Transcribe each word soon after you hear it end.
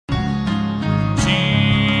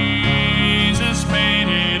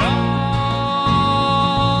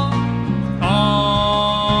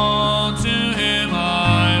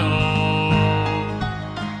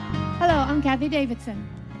Davidson.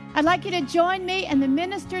 I'd like you to join me and the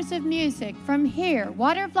ministers of music from here,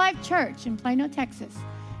 Water of Life Church in Plano, Texas,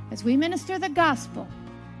 as we minister the gospel,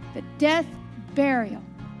 the death, burial,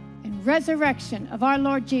 and resurrection of our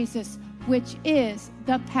Lord Jesus, which is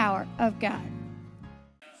the power of God.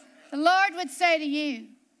 The Lord would say to you,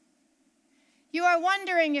 you are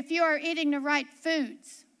wondering if you are eating the right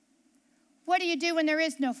foods. What do you do when there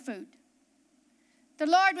is no food? The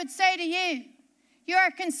Lord would say to you, you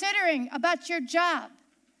are considering about your job.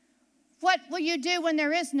 What will you do when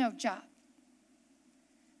there is no job?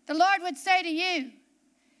 The Lord would say to you,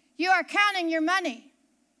 you are counting your money.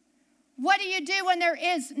 What do you do when there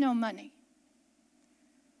is no money?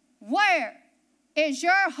 Where is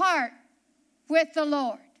your heart with the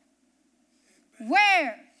Lord?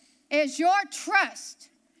 Where is your trust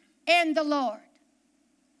in the Lord?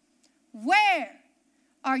 Where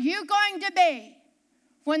are you going to be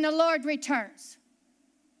when the Lord returns?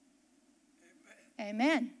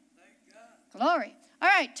 Amen. Glory. All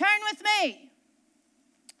right, turn with me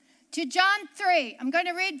to John 3. I'm going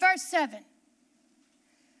to read verse 7.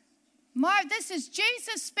 This is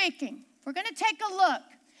Jesus speaking. We're going to take a look.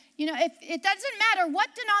 You know, if it doesn't matter what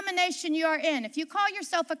denomination you are in, if you call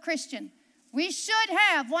yourself a Christian, we should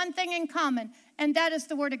have one thing in common, and that is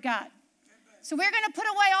the Word of God. So we're going to put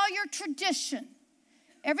away all your tradition,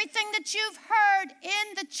 everything that you've heard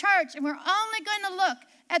in the church, and we're only going to look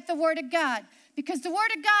at the Word of God, because the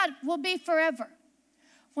Word of God will be forever.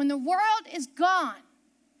 When the world is gone,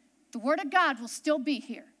 the Word of God will still be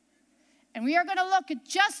here. And we are going to look at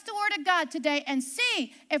just the Word of God today and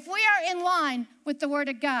see if we are in line with the Word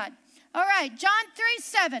of God. All right, John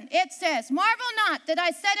 3:7, it says, marvel not that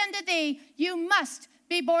I said unto thee, you must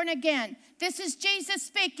be born again. This is Jesus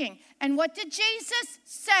speaking. And what did Jesus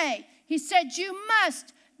say? He said, you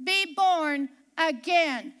must be born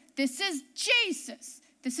again. This is Jesus.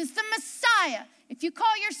 This is the Messiah. If you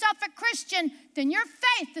call yourself a Christian, then your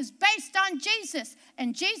faith is based on Jesus.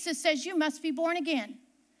 And Jesus says you must be born again.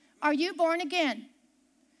 Are you born again?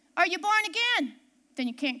 Are you born again? Then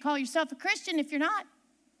you can't call yourself a Christian if you're not.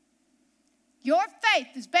 Your faith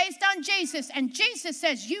is based on Jesus, and Jesus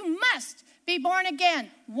says you must be born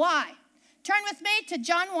again. Why? Turn with me to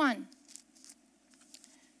John 1.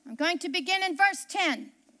 I'm going to begin in verse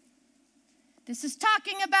 10. This is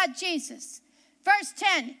talking about Jesus. Verse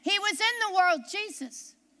 10, he was in the world,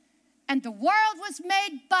 Jesus, and the world was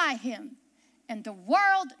made by him, and the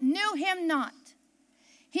world knew him not.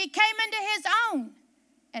 He came into his own,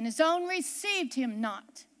 and his own received him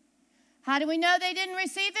not. How do we know they didn't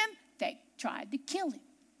receive him? They tried to kill him.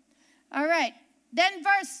 All right, then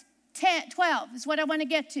verse 12 is what I want to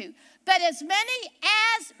get to. But as many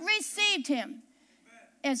as received him,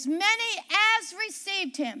 as many as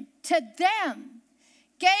received him, to them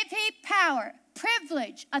gave he power,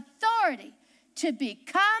 privilege, authority to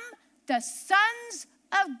become the sons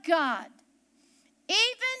of God,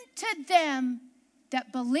 even to them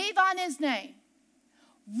that believe on his name.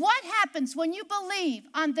 What happens when you believe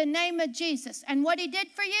on the name of Jesus and what he did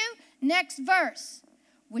for you? Next verse,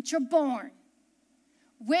 which are born.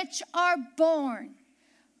 Which are born.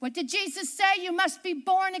 What did Jesus say? You must be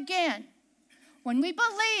born again. When we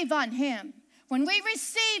believe on him, when we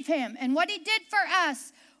receive him and what he did for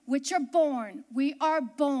us, which are born, we are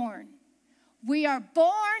born. We are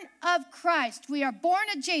born of Christ. We are born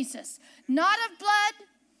of Jesus, not of blood,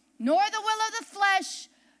 nor the will of the flesh,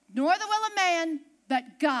 nor the will of man,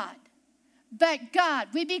 but God. But God.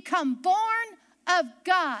 We become born of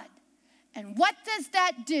God. And what does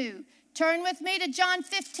that do? Turn with me to John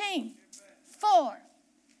 15, 4.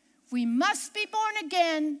 We must be born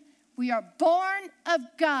again. We are born of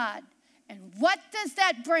God. And what does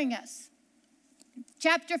that bring us?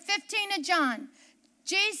 Chapter 15 of John,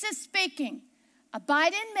 Jesus speaking,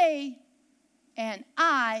 abide in me and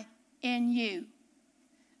I in you.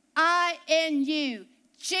 I in you.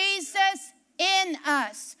 Jesus in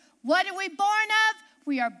us. What are we born of?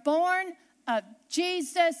 We are born of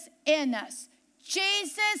Jesus in us.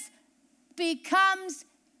 Jesus becomes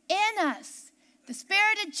in us. The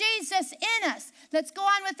Spirit of Jesus in us. Let's go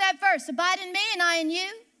on with that verse. Abide in me and I in you.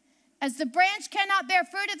 As the branch cannot bear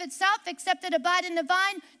fruit of itself except it abide in the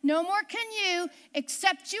vine, no more can you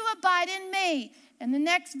except you abide in me. And the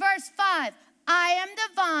next verse 5, I am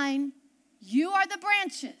the vine, you are the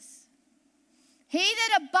branches. He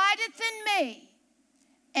that abideth in me,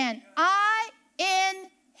 and I in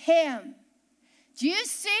him. Do you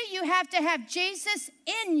see? You have to have Jesus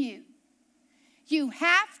in you. You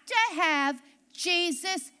have to have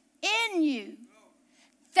Jesus in you.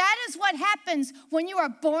 That is what happens when you are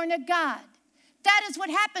born of God. That is what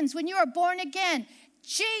happens when you are born again.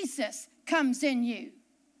 Jesus comes in you.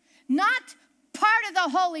 Not part of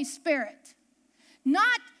the Holy Spirit,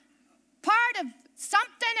 not part of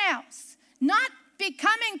something else, not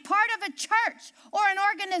becoming part of a church or an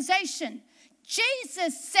organization.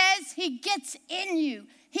 Jesus says he gets in you.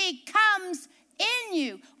 He comes in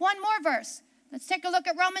you. One more verse. Let's take a look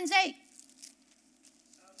at Romans 8.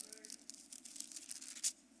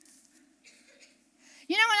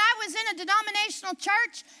 You know, when I was in a denominational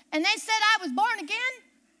church and they said I was born again,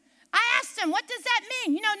 I asked them, what does that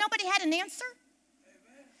mean? You know, nobody had an answer.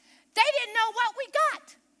 Amen. They didn't know what we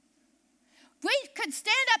got. We could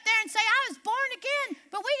stand up there and say, I was born again,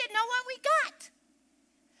 but we didn't know what we got.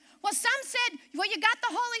 Well, some said, well, you got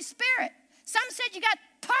the Holy Spirit. Some said you got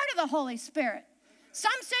part of the Holy Spirit.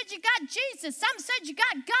 Some said you got Jesus. Some said you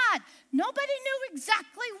got God. Nobody knew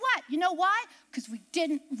exactly what. You know why? Because we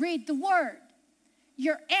didn't read the Word.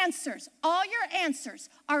 Your answers, all your answers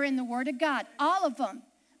are in the Word of God. All of them.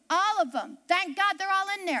 All of them. Thank God they're all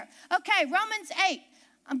in there. Okay, Romans 8.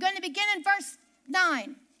 I'm going to begin in verse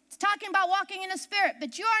 9. It's talking about walking in the Spirit.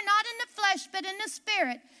 But you are not in the flesh, but in the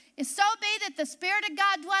Spirit. If so be that the Spirit of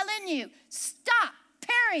God dwell in you. Stop,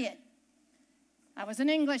 period. I was an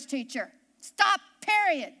English teacher. Stop,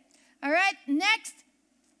 period. All right, next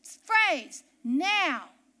phrase. Now.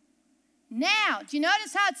 Now. Do you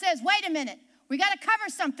notice how it says, wait a minute. We got to cover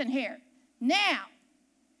something here. Now,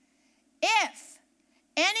 if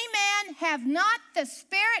any man have not the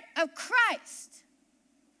Spirit of Christ,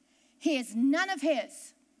 he is none of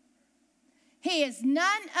his. He is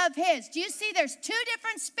none of his. Do you see there's two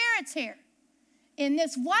different spirits here? In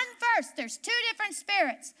this one verse, there's two different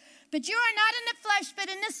spirits. But you are not in the flesh, but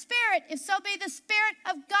in the Spirit, if so be the Spirit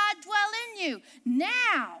of God dwell in you.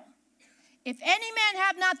 Now, if any man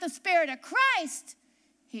have not the Spirit of Christ,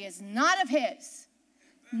 he is not of his.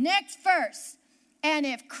 Next verse. And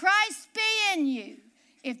if Christ be in you,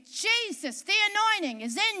 if Jesus, the anointing,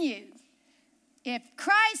 is in you, if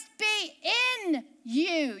Christ be in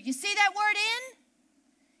you, you see that word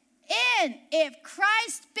in? In. If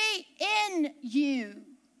Christ be in you,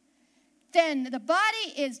 then the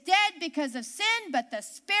body is dead because of sin, but the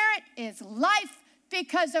Spirit is life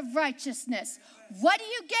because of righteousness. What do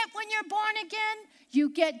you get when you're born again? You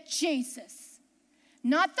get Jesus.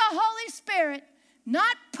 Not the Holy Spirit,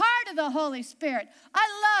 not part of the Holy Spirit. I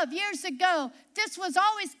love, years ago, this was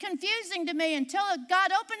always confusing to me until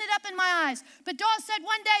God opened it up in my eyes. But Dawes said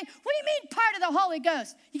one day, what do you mean part of the Holy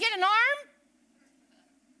Ghost? You get an arm?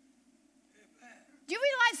 Do you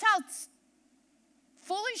realize how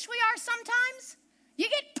foolish we are sometimes? You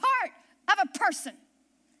get part of a person.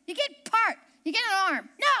 You get part. You get an arm.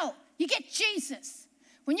 No, you get Jesus.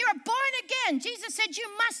 When you're born again, Jesus said you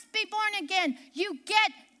must be born again. You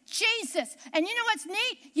get Jesus. And you know what's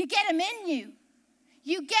neat? You get him in you.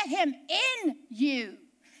 You get him in you.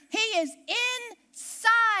 He is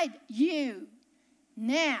inside you.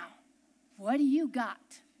 Now, what do you got?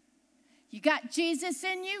 You got Jesus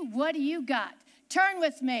in you? What do you got? Turn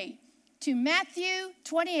with me to Matthew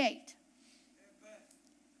 28.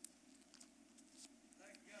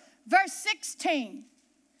 Verse 16.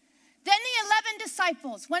 Then the 11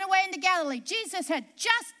 disciples went away into Galilee. Jesus had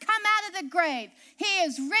just come out of the grave. He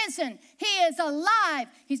is risen. He is alive.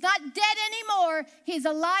 He's not dead anymore. He's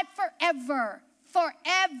alive forever.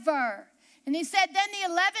 Forever. And he said, then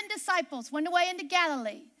the 11 disciples went away into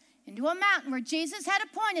Galilee, into a mountain where Jesus had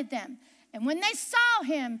appointed them. And when they saw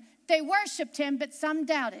him, they worshiped him, but some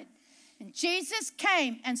doubted. And Jesus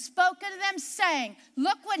came and spoke unto them, saying,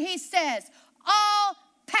 look what he says. All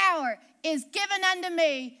power is given unto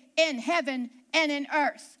me in heaven and in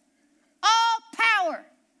earth. All power.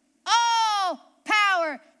 All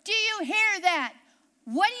power. Do you hear that?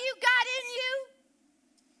 What do you got in you?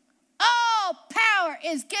 All power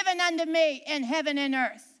is given unto me in heaven and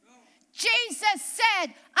earth. Jesus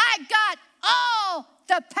said, I got all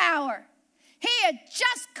the power. He had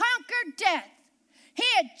just conquered death. He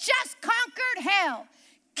had just conquered hell.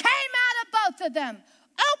 Came out of both of them.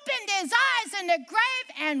 Opened his eyes in the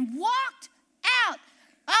grave and walked out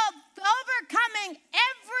of overcoming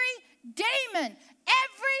every demon,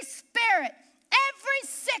 every spirit, every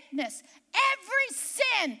sickness, every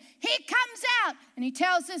sin. He comes out and he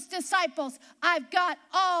tells his disciples, I've got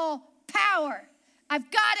all power. I've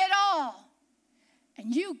got it all.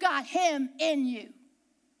 And you got him in you.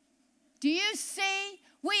 Do you see?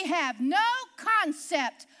 We have no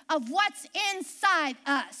concept of what's inside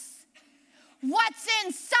us. What's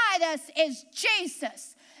inside us is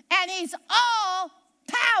Jesus. And he's all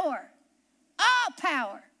power. All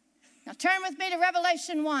power. Now turn with me to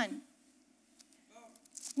Revelation 1.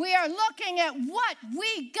 We are looking at what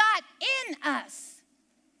we got in us.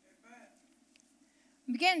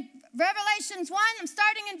 Begin Revelations 1, I'm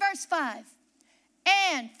starting in verse 5.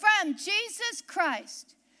 and from Jesus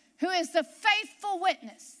Christ, who is the faithful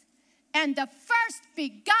witness and the first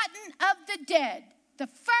begotten of the dead, the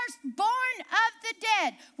firstborn of the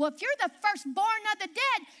dead. Well, if you're the firstborn of the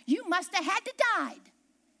dead, you must have had to died.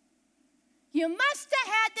 You must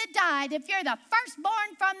have had to died if you're the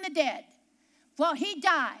firstborn from the dead. Well, he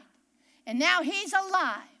died, and now he's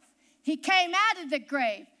alive. He came out of the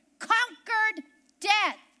grave, conquered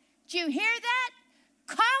death. Do you hear that?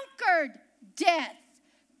 Conquered death,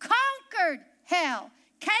 conquered hell,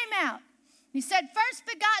 came out. He said, first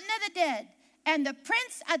begotten of the dead, and the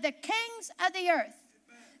prince of the kings of the earth.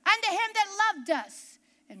 Unto him that loved us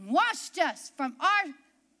and washed us from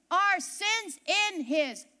our sins in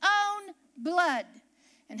his own blood,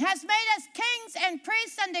 and has made us kings and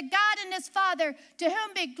priests unto God and his Father, to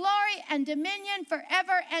whom be glory and dominion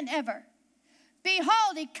forever and ever.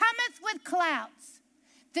 Behold, he cometh with clouds.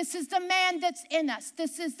 This is the man that's in us.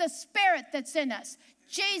 This is the Spirit that's in us.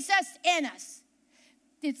 Jesus in us.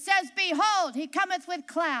 It says, behold, he cometh with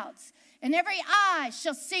clouds, and every eye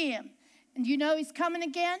shall see him. And you know he's coming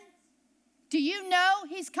again? Do you know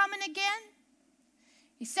he's coming again?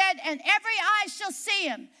 He said, and every eye shall see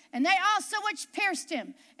him, and they also which pierced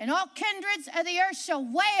him, and all kindreds of the earth shall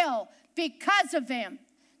wail because of him.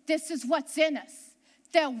 This is what's in us.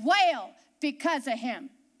 They'll wail because of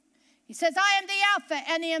him. He says, I am the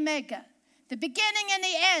Alpha and the Omega, the beginning and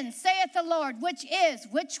the end, saith the Lord, which is,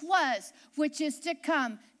 which was, which is to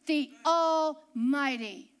come, the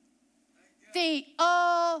Almighty. The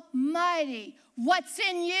Almighty. What's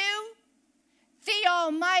in you? The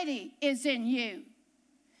Almighty is in you.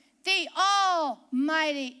 The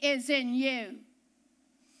Almighty is in you.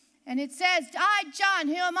 And it says, I, John,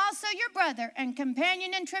 who am also your brother and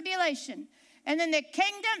companion in tribulation, and in the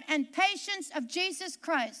kingdom and patience of Jesus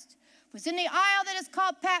Christ, was in the isle that is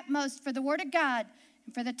called Patmos for the word of God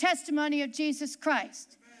and for the testimony of Jesus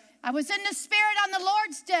Christ. I was in the Spirit on the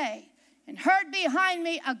Lord's day and heard behind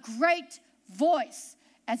me a great voice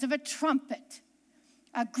as of a trumpet.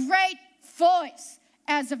 A great voice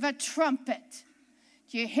as of a trumpet.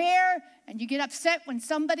 Do you hear? And you get upset when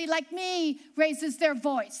somebody like me raises their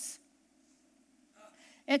voice.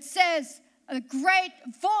 It says, a great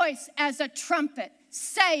voice as a trumpet,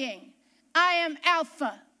 saying, I am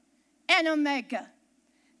Alpha and Omega,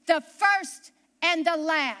 the first and the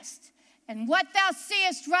last. And what thou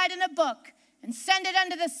seest, write in a book, and send it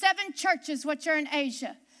unto the 7 churches which are in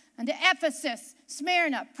Asia, unto Ephesus,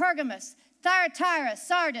 Smyrna, Pergamos, Thyatira,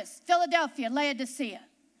 Sardis, Philadelphia, Laodicea.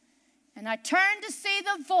 And I turned to see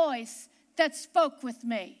the voice that spoke with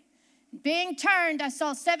me. And being turned, I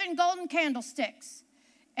saw 7 golden candlesticks.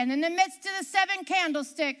 And in the midst of the 7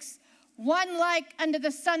 candlesticks, one like unto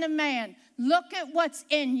the Son of Man. Look at what's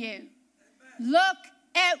in you. Look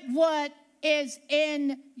at what is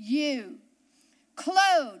in you.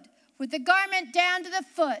 Clothed with the garment down to the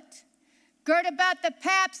foot, girt about the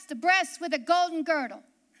paps, the breasts with a golden girdle.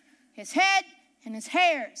 His head and his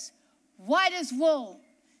hairs white as wool.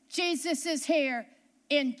 Jesus is here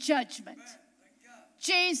in judgment.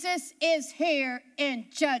 Jesus is here in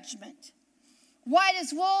judgment. White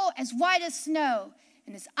as wool, as white as snow,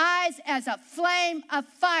 and his eyes as a flame of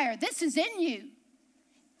fire. This is in you.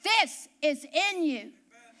 This is in you.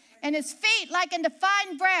 And his feet like unto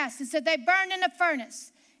fine brass, as if they burned in a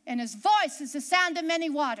furnace. And his voice is the sound of many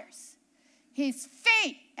waters. His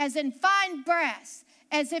feet as in fine brass,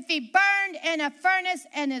 as if he burned in a furnace,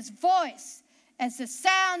 and his voice as the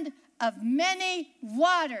sound of many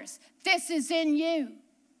waters. This is in you.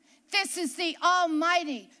 This is the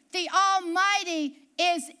Almighty. The Almighty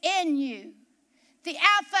is in you. The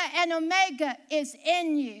Alpha and Omega is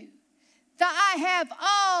in you. The I have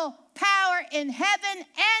all power in heaven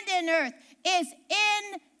and in earth is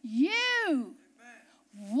in you.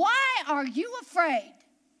 Why are you afraid?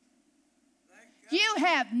 You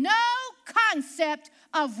have no concept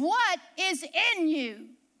of what is in you.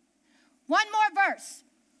 One more verse.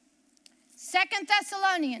 2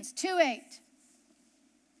 Thessalonians 2:8.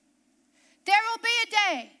 There will be a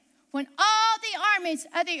day when all the armies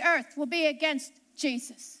of the earth will be against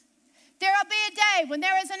Jesus. There will be a day when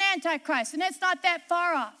there is an Antichrist, and it's not that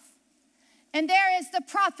far off. And there is the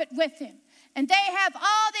prophet with him. And they have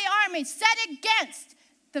all the armies set against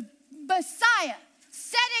the Messiah,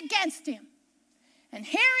 set against him. And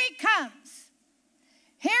here he comes.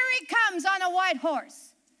 Here he comes on a white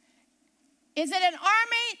horse. Is it an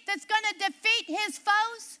army that's going to defeat his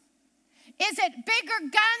foes? Is it bigger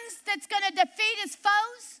guns that's going to defeat his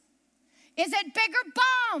foes? Is it bigger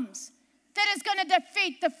bombs that is going to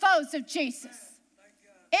defeat the foes of Jesus?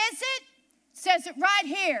 Is it? It says it right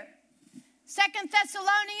here. 2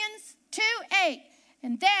 Thessalonians 2:8.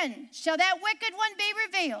 And then shall that wicked one be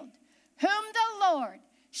revealed, whom the Lord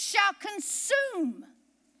shall consume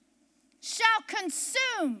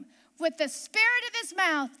with the spirit of his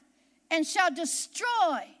mouth, and shall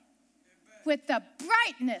destroy with the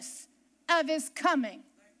brightness of his coming.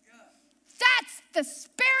 That's the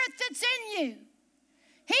spirit that's in you.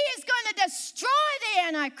 He is going to destroy the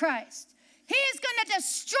Antichrist. He is going to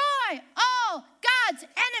destroy all God's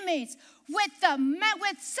enemies with the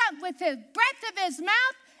breath of his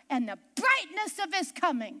mouth and the brightness of his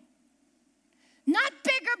coming. Not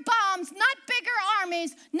bigger bombs, not bigger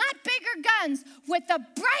armies, not bigger guns, with the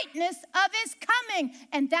brightness of his coming.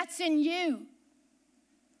 And that's in you.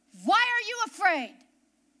 Why are you afraid?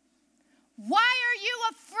 Why are you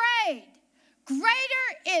afraid? Greater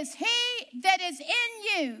is he that is in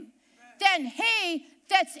you than he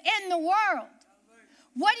that's in the world.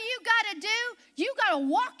 What do you got to do? You got to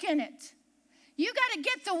walk in it. You got to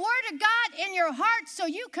get the word of God in your heart so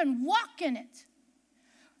you can walk in it.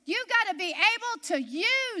 You got to be able to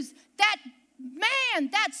use that man,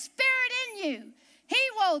 that spirit in you. He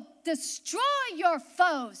will destroy your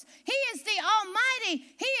foes. He is the Almighty.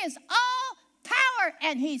 He is all power,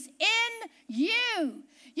 and he's in you.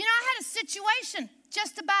 You know, I had a situation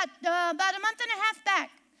just about a month and a half back.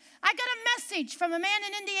 I got a message from a man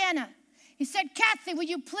in Indiana. He said, Kathie, will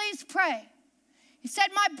you please pray? He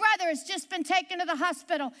said, my brother has just been taken to the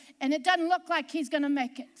hospital, and it doesn't look like he's going to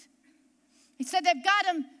make it. He said they've got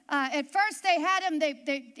him, at first they had him,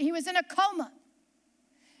 he was in a coma.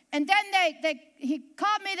 And then he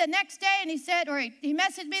called me the next day and he said, or he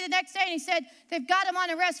messaged me the next day and he said, they've got him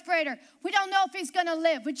on a respirator. We don't know if he's going to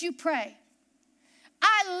live. Would you pray?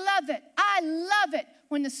 I love it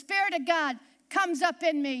when the Spirit of God comes up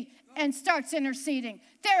in me and starts interceding.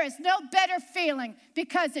 There is no better feeling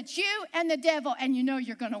because it's you and the devil and you know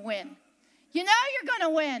you're going to win. You know you're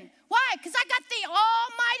going to win. Why? Because I got the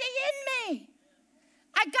Almighty in me.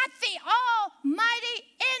 I got the Almighty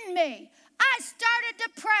in me. I started to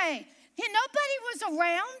pray. Nobody was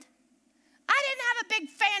around. I didn't have a big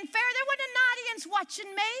fanfare. There wasn't an audience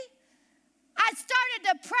watching me. I started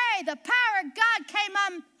to pray. The power of God came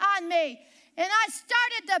on me. And I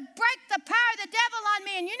started to break the power of the devil on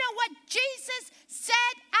me. And you know what Jesus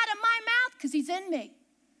said out of my mouth? Because he's in me.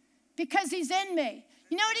 Because he's in me.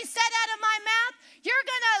 You know what he said out of my mouth? You're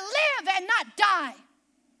going to live and not die.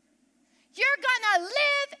 You're going to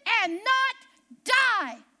live and not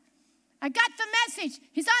die. I got the message.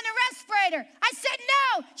 He's on a respirator. I said,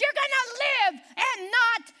 no, you're going to live and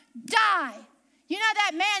not die. You know,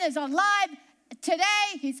 that man is alive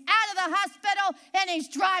today. He's out of the hospital and he's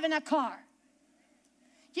driving a car.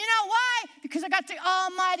 You know why? Because I got the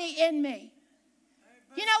Almighty in me.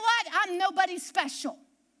 You know what? I'm nobody special.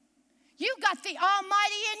 You got the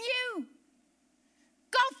Almighty in you.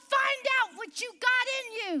 Go find out what you got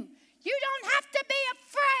in you. You don't have to be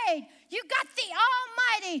afraid. You got the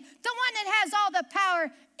Almighty, the one that has all the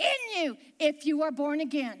power in you if you are born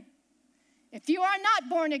again. If you are not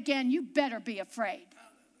born again, you better be afraid.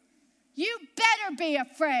 You better be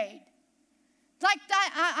afraid. Like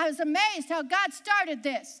that, I was amazed how God started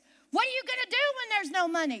this. What are you going to do when there's no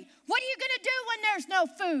money? What are you going to do when there's no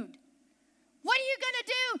food? What are you going to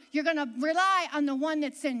do? You're going to rely on the one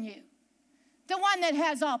that's in you. The one that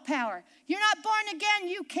has all power. You're not born again,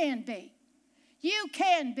 you can be. You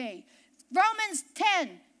can be. Romans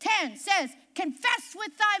 10 says, confess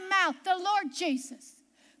with thy mouth the Lord Jesus.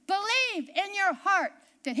 Believe in your heart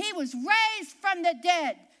that he was raised from the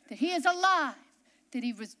dead, that he is alive, that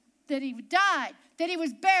he died, that he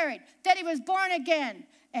was buried, that he was born again,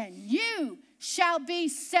 and you shall be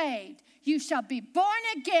saved. You shall be born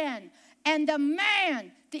again. And the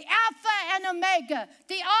man, the Alpha and Omega,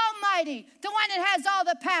 the Almighty, the one that has all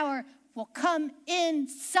the power, will come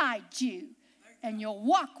inside you, and you'll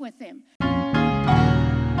walk with him.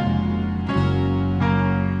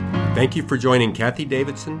 Thank you for joining Kathie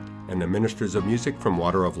Davidson and the Ministers of Music from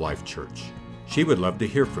Water of Life Church. She would love to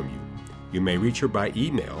hear from you. You may reach her by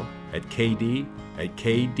email at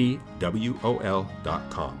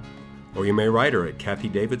kd@kdwol.com, or you may write her at Kathie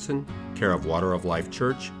Davidson, care of Water of Life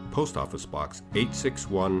Church, Post Office Box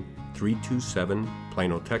 861-327,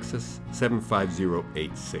 Plano, Texas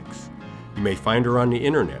 75086. You may find her on the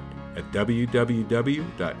internet at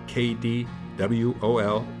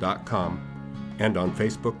www.kdwol.com and on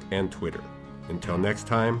Facebook and Twitter. Until next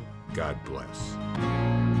time, God bless.